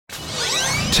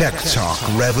Tech Talk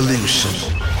Revolution.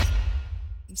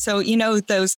 So, you know,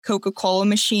 those Coca-Cola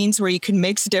machines where you can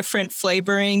mix different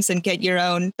flavorings and get your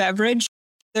own beverage?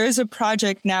 There's a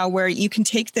project now where you can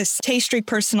take this Tastry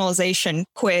personalization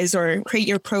quiz or create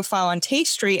your profile on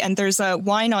Tastry, and there's a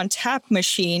wine on tap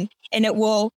machine, and it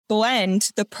will blend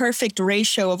the perfect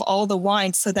ratio of all the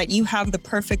wines so that you have the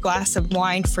perfect glass of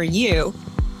wine for you.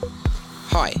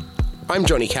 Hi, I'm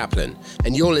Johnny Kaplan,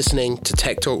 and you're listening to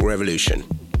Tech Talk Revolution.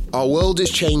 Our world is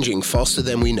changing faster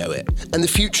than we know it, and the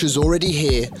future's already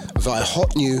here via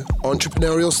hot new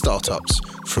entrepreneurial startups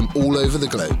from all over the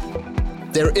globe.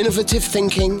 Their innovative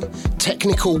thinking,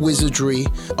 technical wizardry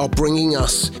are bringing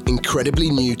us incredibly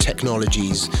new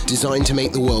technologies designed to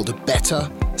make the world a better,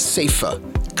 safer,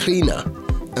 cleaner,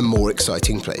 and more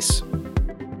exciting place.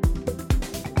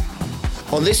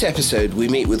 On this episode, we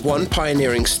meet with one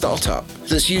pioneering startup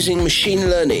that's using machine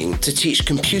learning to teach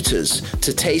computers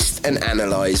to taste and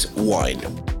analyze wine.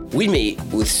 We meet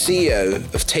with CEO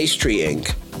of Tastry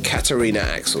Inc., Katarina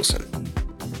Axelsson.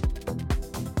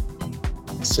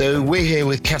 So we're here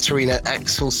with Katarina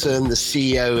Axelsson, the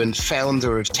CEO and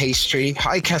founder of Tastry.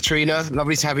 Hi, Katarina.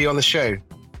 Lovely to have you on the show.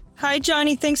 Hi,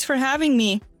 Johnny. Thanks for having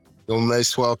me. You're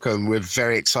most welcome. We're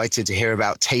very excited to hear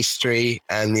about Tastry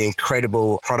and the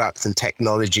incredible product and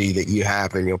technology that you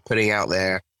have and you're putting out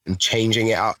there and changing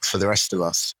it up for the rest of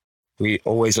us. We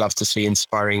always love to see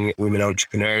inspiring women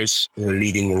entrepreneurs who are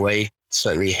leading the way,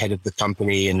 certainly head of the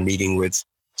company and leading with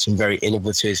some very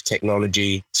innovative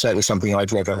technology, certainly something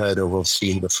I've never heard of or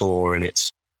seen before. And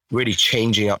it's really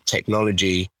changing up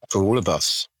technology for all of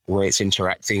us, the way it's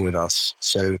interacting with us.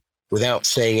 So without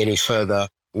saying any further,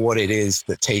 what it is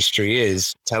that Tastry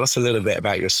is, tell us a little bit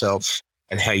about yourself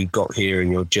and how you got here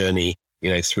in your journey,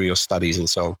 through your studies and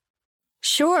so on.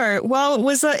 Sure. Well,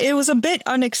 it was a bit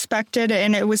unexpected,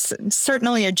 and it was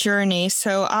certainly a journey.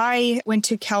 So I went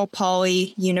to Cal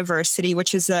Poly University,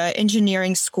 which is an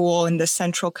engineering school in the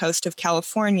central coast of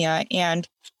California. And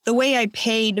the way I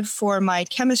paid for my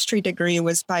chemistry degree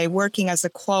was by working as a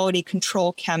quality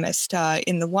control chemist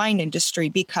in the wine industry,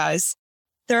 because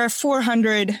there are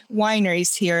 400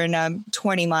 wineries here in a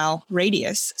 20-mile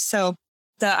radius. So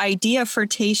the idea for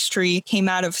Tastry came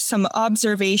out of some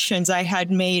observations I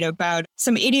had made about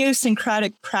some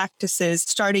idiosyncratic practices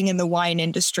starting in the wine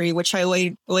industry, which I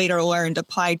later learned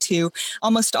applied to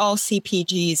almost all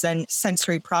CPGs and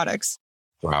sensory products.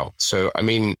 Wow. So,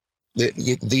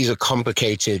 these are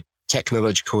complicated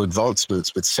technological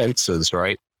advancements with sensors,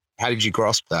 right? How did you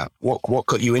grasp that? What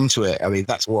got you into it?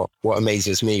 That's what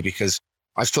amazes me, because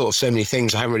I've thought of so many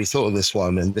things. I haven't really thought of this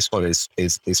one, and this one is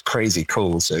crazy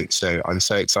cool. So I'm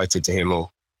so excited to hear more.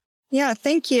 Yeah,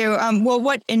 thank you. Well,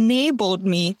 what enabled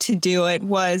me to do it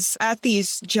was at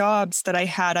these jobs that I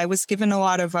had, I was given a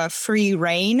lot of free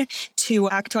rein to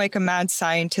act like a mad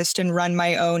scientist and run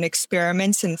my own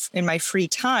experiments in my free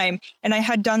time. And I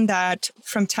had done that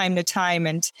from time to time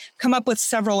and come up with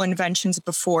several inventions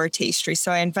before Tastry.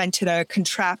 So I invented a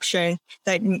contraption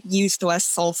that used less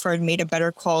sulfur and made a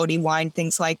better quality wine,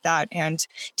 things like that. And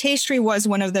Tastry was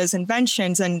one of those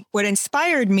inventions. And what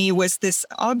inspired me was this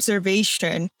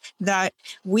observation that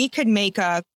we could make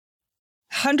a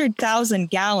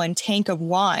 100,000-gallon tank of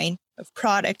wine, of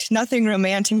product, nothing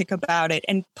romantic about it,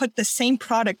 and put the same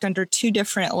product under two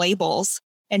different labels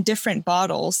and different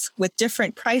bottles with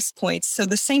different price points. So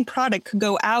the same product could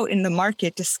go out in the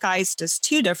market disguised as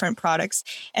two different products,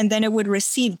 and then it would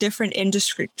receive different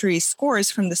industry scores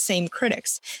from the same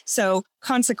critics. So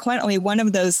consequently, one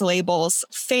of those labels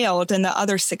failed and the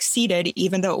other succeeded,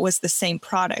 even though it was the same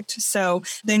product. So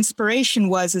the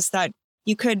inspiration is that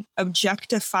you could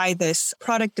objectify this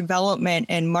product development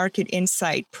and market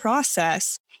insight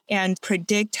process and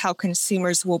predict how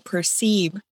consumers will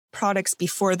perceive products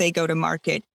before they go to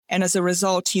market. And as a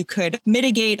result, you could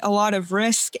mitigate a lot of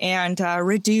risk and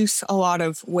reduce a lot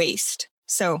of waste.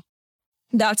 So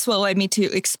that's what led me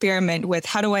to experiment with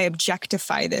how do I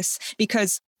objectify this?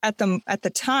 Because at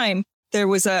the time, there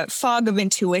was a fog of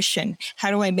intuition.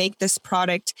 How do I make this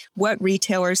product? What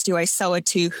retailers do I sell it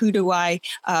to? Who do I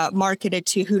market it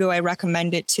to? Who do I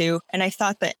recommend it to? And I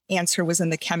thought the answer was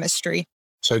in the chemistry.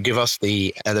 So give us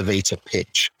the elevator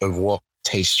pitch of what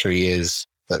Tastry is,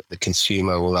 that the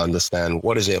consumer will understand.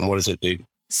 What is it and what does it do?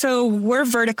 So we're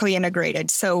vertically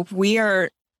integrated. So we are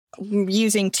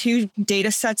using two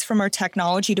data sets from our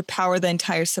technology to power the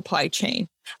entire supply chain.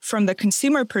 From the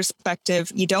consumer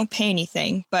perspective, you don't pay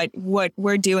anything, but what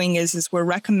we're doing is we're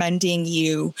recommending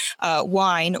you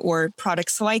wine or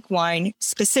products like wine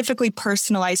specifically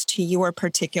personalized to your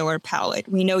particular palate.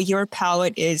 We know your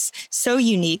palate is so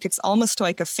unique. It's almost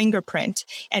like a fingerprint.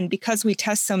 And because we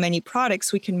test so many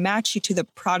products, we can match you to the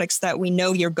products that we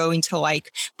know you're going to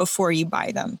like before you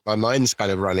buy them. My mind's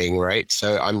kind of running, right?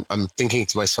 So I'm thinking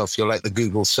to myself, you're like the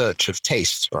Google search of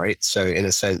taste, right? So in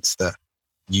a sense that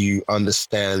you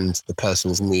understand the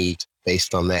person's need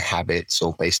based on their habits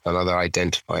or based on other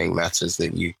identifying matters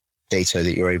data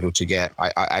that you're able to get.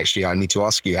 I need to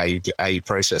ask you how you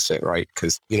process it, right?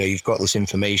 Because, you've got this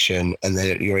information and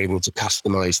then you're able to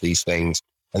customize these things.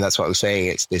 And that's what I was saying.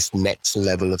 It's this next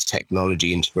level of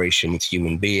technology integration with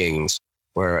human beings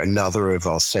where another of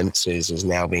our senses is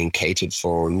now being catered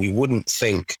for. And you wouldn't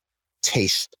think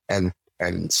taste and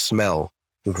smell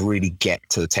would really get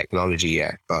to the technology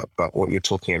yet. But what you're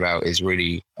talking about is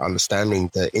really understanding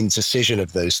the intersection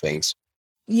of those things.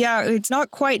 Yeah, it's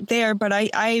not quite there, but I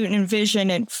envision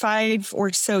in 5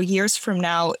 or so years from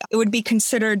now, it would be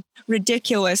considered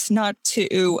ridiculous not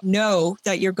to know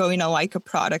that you're going to like a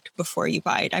product before you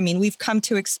buy it. I mean, we've come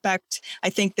to expect, I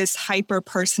think, this hyper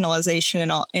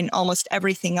personalization in almost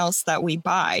everything else that we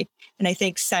buy. And I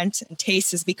think scent and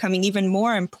taste is becoming even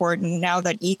more important now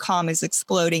that e-com is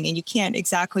exploding and you can't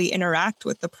exactly interact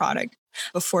with the product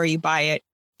before you buy it.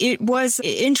 It was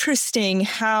interesting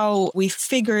how we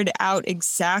figured out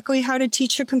exactly how to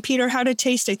teach a computer how to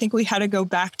taste. I think we had to go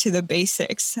back to the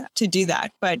basics to do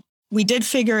that, but we did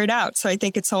figure it out. So I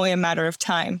think it's only a matter of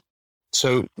time.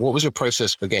 So what was your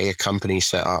process for getting a company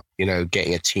set up,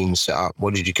 getting a team set up?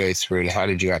 What did you go through and how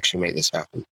did you actually make this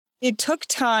happen? It took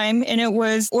time and it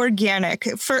was organic.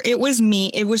 It was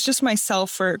me. It was just myself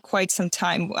for quite some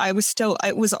time.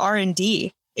 It was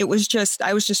R&D. I was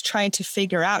just trying to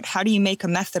figure out how do you make a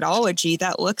methodology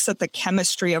that looks at the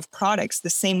chemistry of products the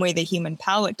same way the human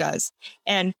palate does.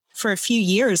 And for a few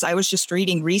years, I was just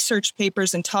reading research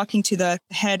papers and talking to the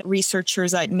head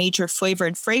researchers at major flavor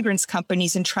and fragrance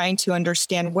companies and trying to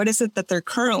understand what is it that they're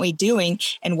currently doing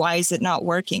and why is it not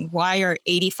working? Why are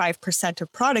 85%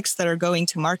 of products that are going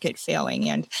to market failing?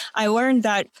 And I learned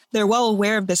that they're well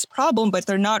aware of this problem, but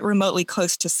they're not remotely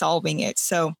close to solving it.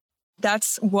 So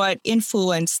that's what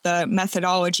influenced the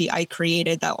methodology I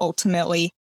created that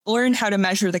ultimately learned how to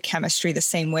measure the chemistry the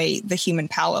same way the human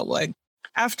palate would.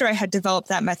 After I had developed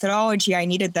that methodology, I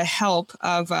needed the help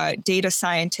of data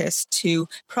scientists to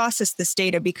process this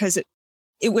data because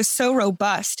it was so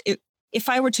robust. If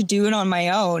I were to do it on my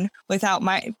own without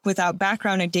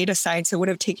background in data science, it would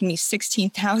have taken me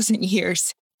 16,000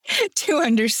 years to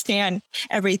understand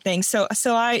everything. So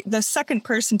the second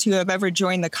person to have ever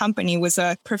joined the company was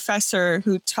a professor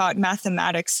who taught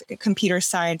mathematics, computer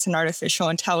science, and artificial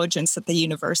intelligence at the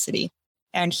university.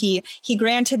 And he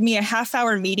granted me a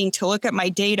half-hour meeting to look at my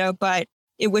data, but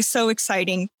it was so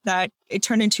exciting that it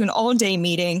turned into an all-day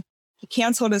meeting. He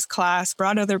canceled his class,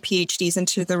 brought other PhDs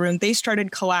into the room. They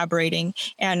started collaborating.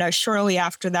 And shortly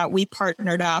after that, we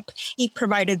partnered up. He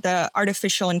provided the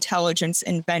artificial intelligence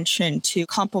invention to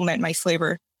complement my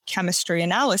flavor chemistry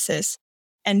analysis.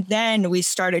 And then we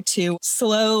started to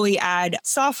slowly add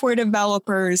software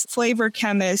developers, flavor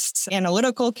chemists,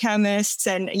 analytical chemists.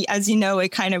 And as you know, it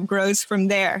kind of grows from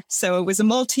there. So it was a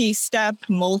multi-step,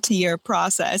 multi-year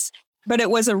process, but it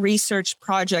was a research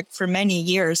project for many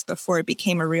years before it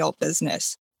became a real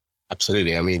business.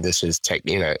 Absolutely. I mean, this is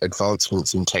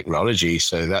advancements in technology.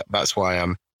 So that's why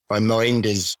my mind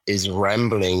is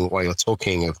rambling while you're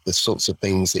talking of the sorts of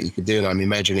things that you could do. And I'm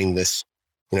imagining this,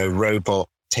 robot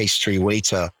Tastetree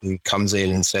waiter who comes in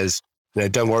and says,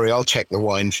 don't worry, I'll check the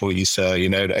wine for you, sir.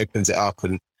 It opens it up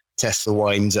and tests the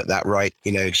wines at that right,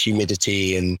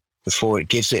 humidity and before it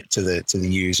gives it to the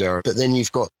user. But then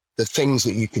you've got the things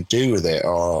that you could do with it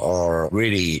are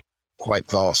really quite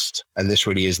vast. And this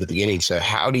really is the beginning. So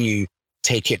how do you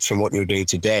take it from what you're doing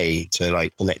today to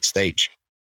the next stage?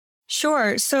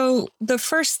 Sure. So the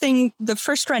first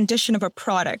rendition of a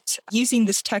product using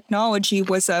this technology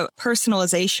was a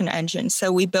personalization engine. So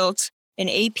we built an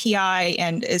API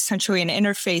and essentially an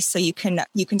interface so you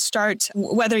can start,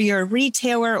 whether you're a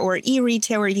retailer or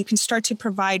e-retailer, you can start to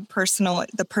provide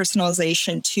the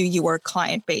personalization to your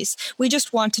client base. We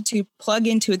just wanted to plug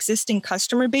into existing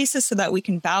customer bases so that we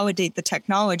can validate the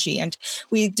technology. And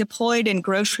we deployed in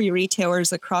grocery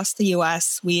retailers across the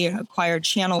US. We acquired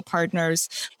channel partners.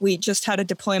 We just had a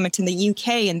deployment in the UK,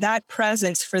 and that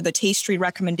presence for the Tastetree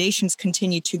recommendations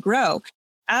continued to grow.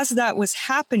 as that was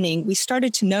happening, we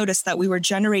started to notice that we were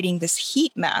generating this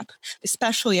heat map,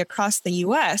 especially across the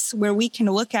US, where we can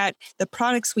look at the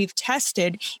products we've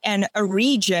tested and a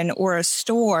region or a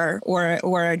store or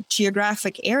a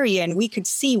geographic area, and we could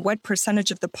see what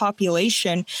percentage of the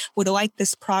population would like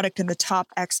this product in the top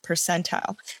X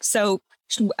percentile. So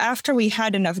after we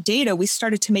had enough data, we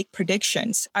started to make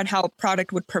predictions on how a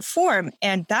product would perform.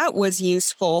 And that was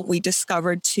useful, we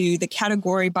discovered, to the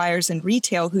category buyers in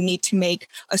retail who need to make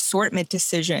assortment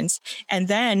decisions. And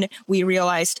then we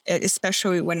realized,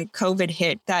 especially when COVID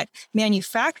hit, that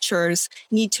manufacturers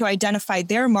need to identify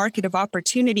their market of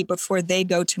opportunity before they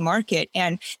go to market.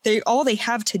 And all they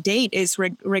have to date is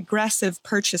regressive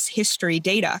purchase history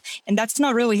data. And that's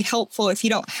not really helpful if you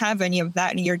don't have any of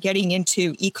that and you're getting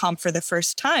into e-com for the first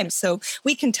time. So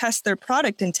we can test their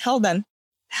product and tell them,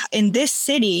 in this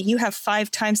city, you have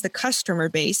 5 times the customer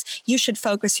base. You should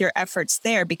focus your efforts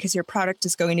there because your product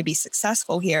is going to be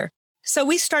successful here. So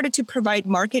we started to provide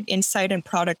market insight and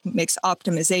product mix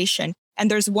optimization.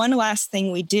 And there's one last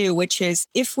thing we do, which is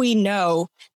if we know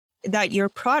that your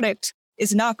product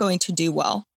is not going to do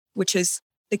well, which is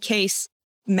the case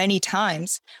many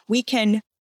times, we can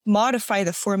modify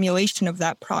the formulation of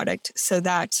that product so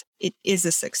that it is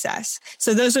a success.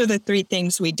 So those are the 3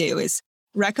 things we do: is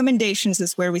recommendations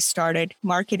is where we started,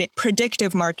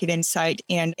 predictive market insight,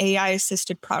 and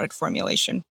AI-assisted product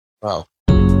formulation. Wow.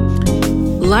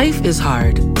 Life is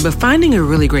hard, but finding a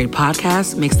really great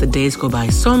podcast makes the days go by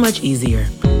so much easier.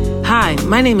 Hi,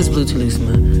 my name is Blue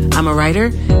Telusma. I'm a writer,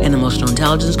 an emotional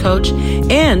intelligence coach,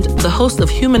 and the host of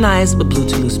Humanize with Blue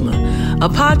Telusma, a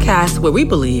podcast where we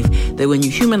believe that when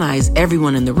you humanize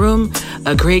everyone in the room,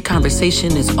 a great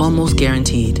conversation is almost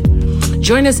guaranteed.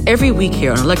 Join us every week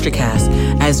here on Electricast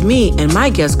as me and my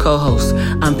guest co-hosts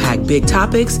unpack big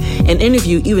topics and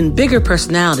interview even bigger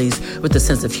personalities with a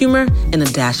sense of humor and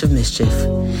a dash of mischief.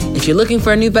 If you're looking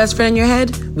for a new best friend in your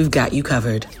head, we've got you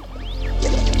covered.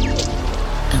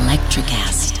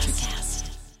 Electricast.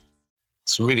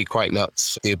 It's really quite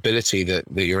nuts, the ability that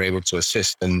you're able to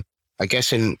assist. And I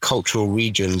guess in cultural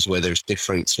regions where there's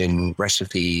difference in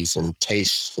recipes and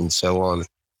tastes and so on,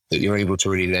 that you're able to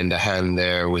really lend a hand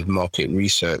there with market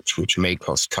research, which may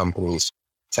cost companies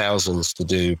thousands to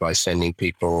do by sending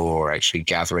people or actually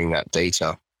gathering that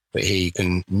data. But here you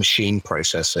can machine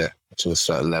process it to a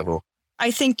certain level. I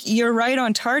think you're right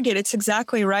on target. It's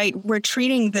exactly right. We're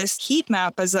treating this heat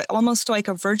map as almost like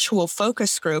a virtual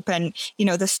focus group. And,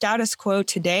 the status quo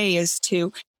today is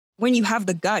when you have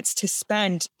the guts to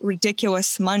spend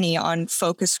ridiculous money on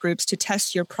focus groups to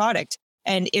test your product.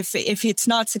 And if it's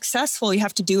not successful, you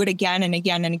have to do it again and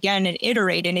again and again and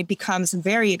iterate. And it becomes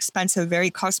very expensive,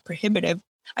 very cost prohibitive.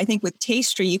 I think with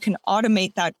Tasty, you can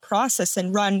automate that process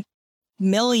and run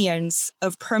millions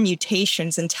of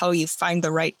permutations until you find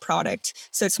the right product.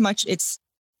 So it's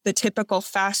the typical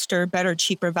faster, better,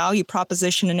 cheaper value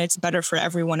proposition, and it's better for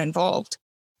everyone involved.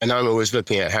 And I'm always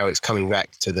looking at how it's coming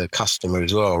back to the customer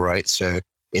as well, right? So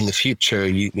in the future,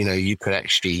 you could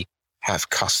actually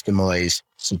have customized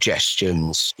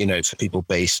suggestions, for people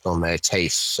based on their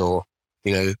tastes. Or,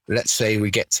 let's say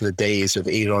we get to the days of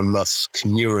Elon Musk's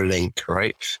Neuralink,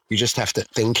 right? You just have to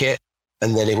think it,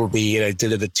 and then it will be,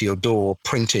 delivered to your door,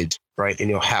 printed right in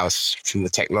your house from the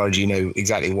technology. You know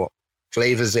exactly what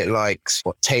flavors it likes,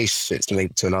 what tastes. It's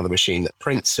linked to another machine that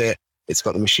prints it. It's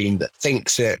got the machine that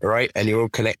thinks it, right? And you're all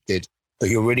connected. But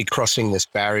you're really crossing this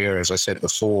barrier, as I said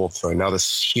before, for another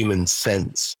human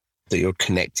sense that you're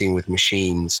connecting with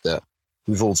machines that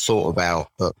we've all thought about.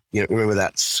 But, remember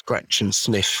that scratch and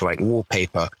sniff like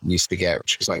wallpaper you used to get,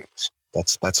 which was like,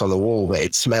 that's on the wall, but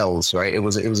it smells, right? It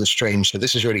was a strange. So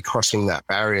this is really crossing that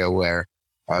barrier where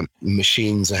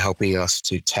machines are helping us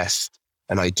to test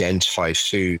and identify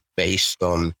food based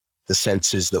on the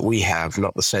senses that we have,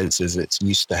 not the senses it's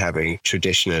used to having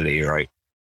traditionally, right?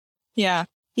 Yeah.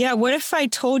 Yeah. What if I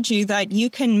told you that you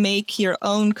can make your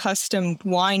own custom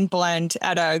wine blend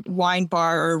at a wine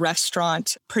bar or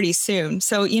restaurant pretty soon?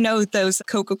 So, those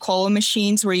Coca-Cola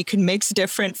machines where you can mix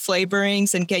different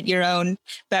flavorings and get your own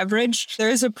beverage. There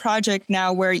is a project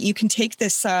now where you can take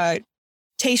this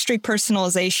Tasty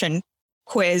personalization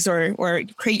quiz or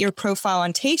create your profile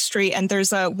on Tasty, and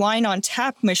there's a wine on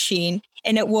tap machine,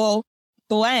 and it will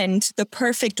blend the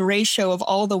perfect ratio of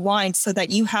all the wines so that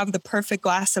you have the perfect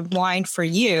glass of wine for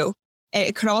you.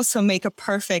 It could also make a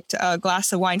perfect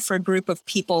glass of wine for a group of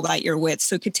people that you're with.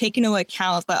 So it could take into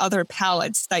account the other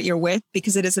palates that you're with,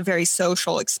 because it is a very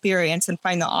social experience, and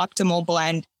find the optimal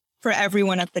blend for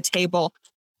everyone at the table.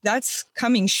 That's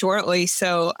coming shortly.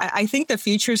 So I think the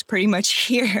future is pretty much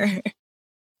here.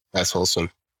 That's awesome.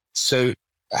 So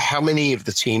How many of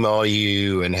the team are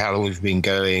you, and how long have you been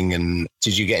going, and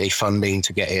did you get any funding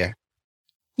to get here?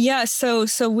 Yeah, so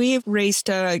we've raised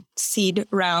a seed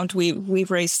round. We've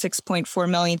raised $6.4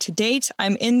 million to date.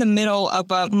 I'm in the middle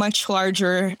of a much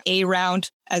larger A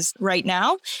round as right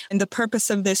now. And the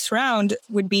purpose of this round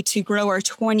would be to grow our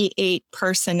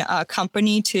 28-person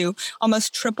company to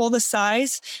almost triple the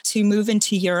size, to move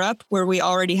into Europe where we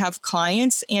already have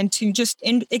clients, and to just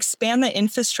expand the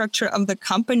infrastructure of the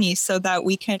company so that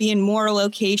we can be in more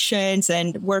locations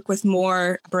and work with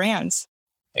more brands.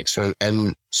 Excellent.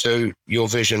 And so your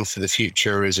vision for the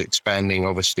future is expanding.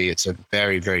 Obviously, it's a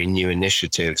very, very new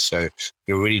initiative. So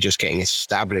you're really just getting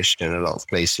established in a lot of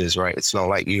places, right? It's not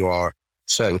like you are,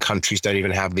 certain countries don't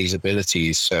even have these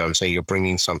abilities. So I'm saying you're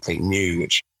bringing something new,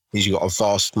 which means you've got a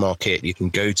vast market you can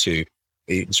go to.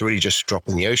 It's really just a drop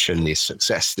in the ocean. The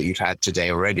success that you've had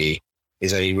today already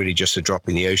is only really just a drop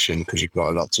in the ocean because you've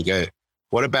got a lot to go.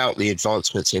 What about the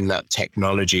advancements in that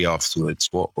technology afterwards?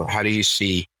 How do you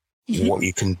see what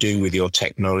you can do with your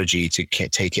technology to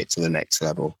take it to the next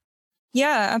level?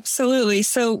 Yeah, absolutely.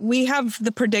 So we have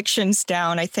the predictions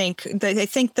down. I think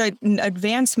the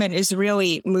advancement is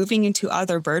really moving into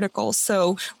other verticals.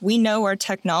 So we know our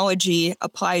technology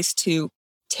applies to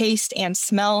taste and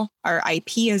smell. Our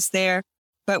IP is there,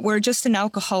 but we're just an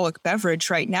alcoholic beverage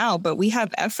right now. But we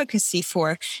have efficacy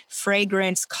for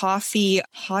fragrance, coffee,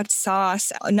 hot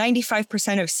sauce,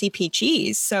 95% of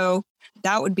CPGs. So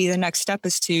that would be the next step,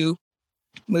 is to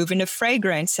move into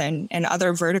fragrance and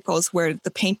other verticals where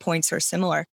the pain points are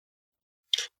similar.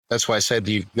 That's why I said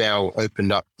you've now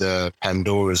opened up the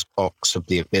Pandora's box of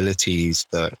the abilities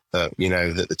that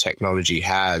the technology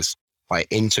has by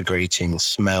integrating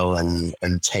smell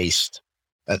and taste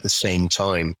at the same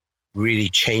time. Really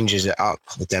changes it up,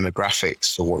 the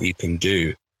demographics of what you can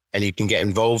do. And you can get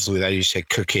involved with, as you said,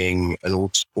 cooking and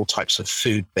all types of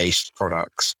food-based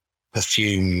products,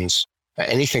 perfumes,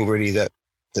 anything really that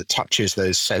touches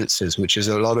those senses, which is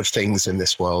a lot of things in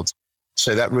this world.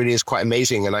 So that really is quite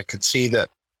amazing. And I could see that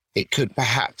it could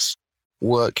perhaps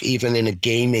work even in a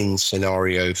gaming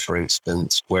scenario, for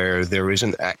instance, where there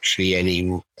isn't actually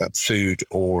any food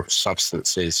or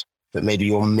substances, but maybe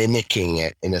you're mimicking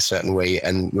it in a certain way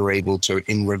and you're able to,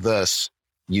 in reverse,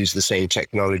 use the same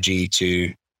technology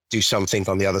to do something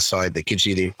on the other side that gives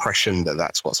you the impression that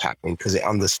that's what's happening because it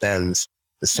understands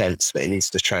the sense that it needs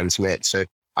to transmit. So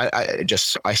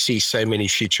I see so many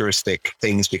futuristic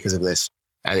things because of this,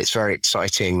 and it's very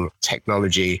exciting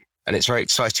technology, and it's very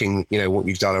exciting, what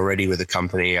you've done already with the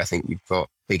company. I think you've got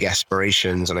big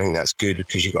aspirations, and I think that's good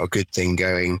because you've got a good thing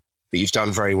going, but you've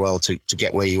done very well to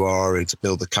get where you are and to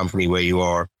build the company where you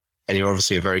are. And you're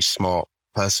obviously a very smart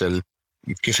person.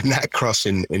 You've given that across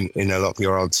in a lot of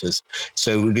your answers.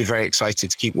 So we'd be very excited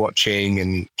to keep watching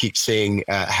and keep seeing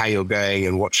how you're going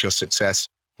and watch your success,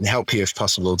 and help you, if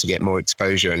possible, to get more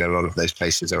exposure in a lot of those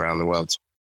places around the world.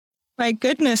 My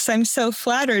goodness, I'm so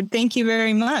flattered. Thank you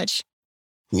very much.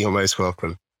 You're most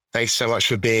welcome. Thanks so much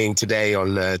for being today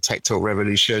on Tech Talk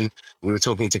Revolution. We were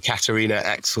talking to Katarina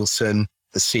Axelsson,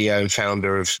 the CEO and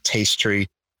founder of Tastetree.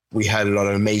 We heard a lot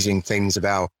of amazing things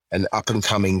about an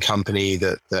up-and-coming company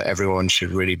that everyone should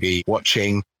really be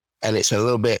watching. And it's a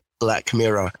little bit Black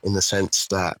Mirror in the sense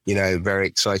that, very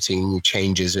exciting new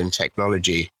changes in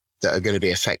technology that are going to be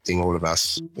affecting all of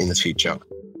us in the future.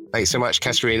 Thanks so much,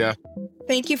 Katarina.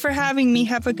 Thank you for having me.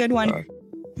 Have a good one.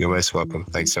 You're most welcome.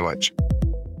 Thanks so much.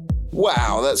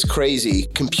 Wow, that's crazy.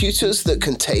 Computers that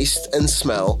can taste and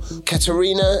smell.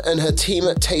 Katarina and her team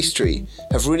at Tastetree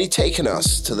have really taken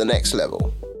us to the next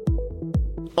level.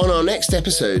 On our next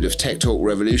episode of Tech Talk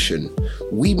Revolution,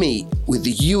 we meet with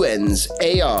the UN's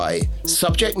AI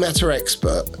subject matter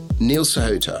expert, Neil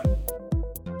Sahota.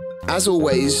 As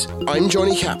always, I'm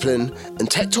Johnny Kaplan, and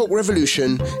Tech Talk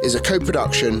Revolution is a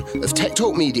co-production of Tech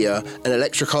Talk Media and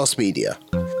Electrocast Media.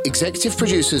 Executive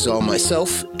producers are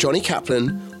myself, Johnny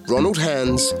Kaplan, Ronald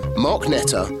Hands, Mark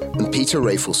Netter, and Peter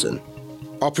Rafelson.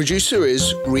 Our producer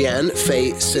is Rianne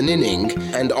Faye Senining,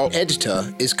 and our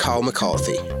editor is Carl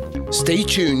McCarthy. Stay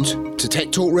tuned to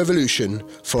Tech Talk Revolution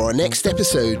for our next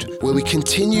episode, where we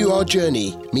continue our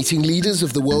journey meeting leaders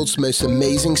of the world's most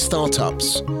amazing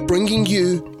startups, bringing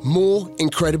you more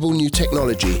incredible new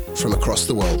technology from across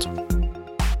the world.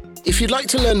 If you'd like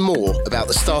to learn more about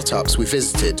the startups we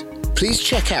visited, please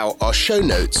check out our show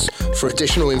notes for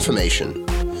additional information.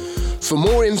 For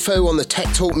more info on the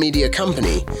Tech Talk Media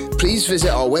company, please visit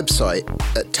our website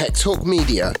at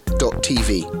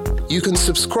techtalkmedia.tv. You can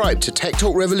subscribe to Tech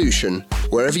Talk Revolution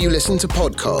wherever you listen to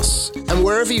podcasts and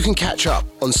wherever you can catch up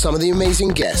on some of the amazing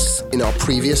guests in our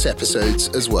previous episodes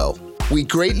as well. We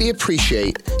greatly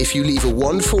appreciate if you leave a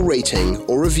wonderful rating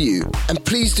or review, and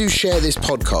please do share this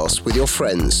podcast with your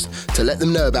friends to let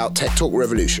them know about Tech Talk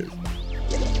Revolution.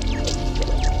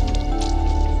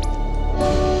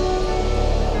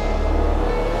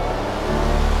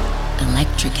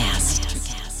 Electricast.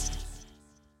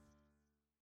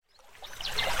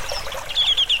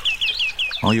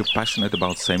 Are you passionate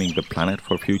about saving the planet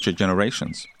for future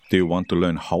generations? Do you want to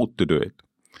learn how to do it?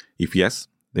 If yes,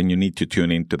 then you need to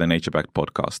tune in to the NatureBacked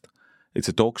podcast. It's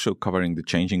a talk show covering the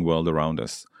changing world around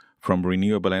us, from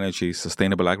renewable energy,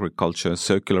 sustainable agriculture,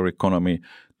 circular economy,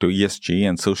 to ESG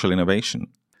and social innovation.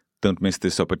 Don't miss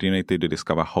this opportunity to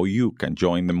discover how you can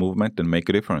join the movement and make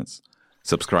a difference.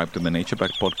 Subscribe to the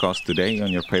NatureBacked podcast today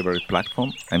on your favorite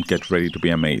platform and get ready to be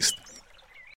amazed.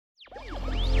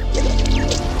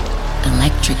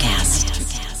 Electricast.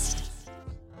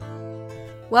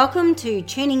 Welcome to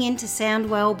Tuning Into Sound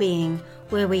Wellbeing,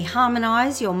 where we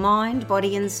harmonise your mind,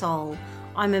 body and soul.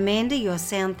 I'm Amanda, your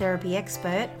sound therapy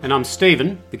expert. And I'm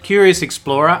Stephen, the curious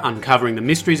explorer uncovering the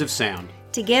mysteries of sound.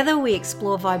 Together we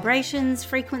explore vibrations,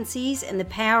 frequencies and the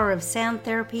power of sound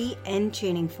therapy and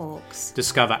tuning forks.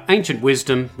 Discover ancient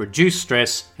wisdom, reduce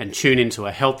stress and tune into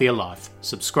a healthier life.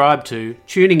 Subscribe to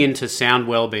Tuning Into Sound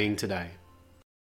Wellbeing today.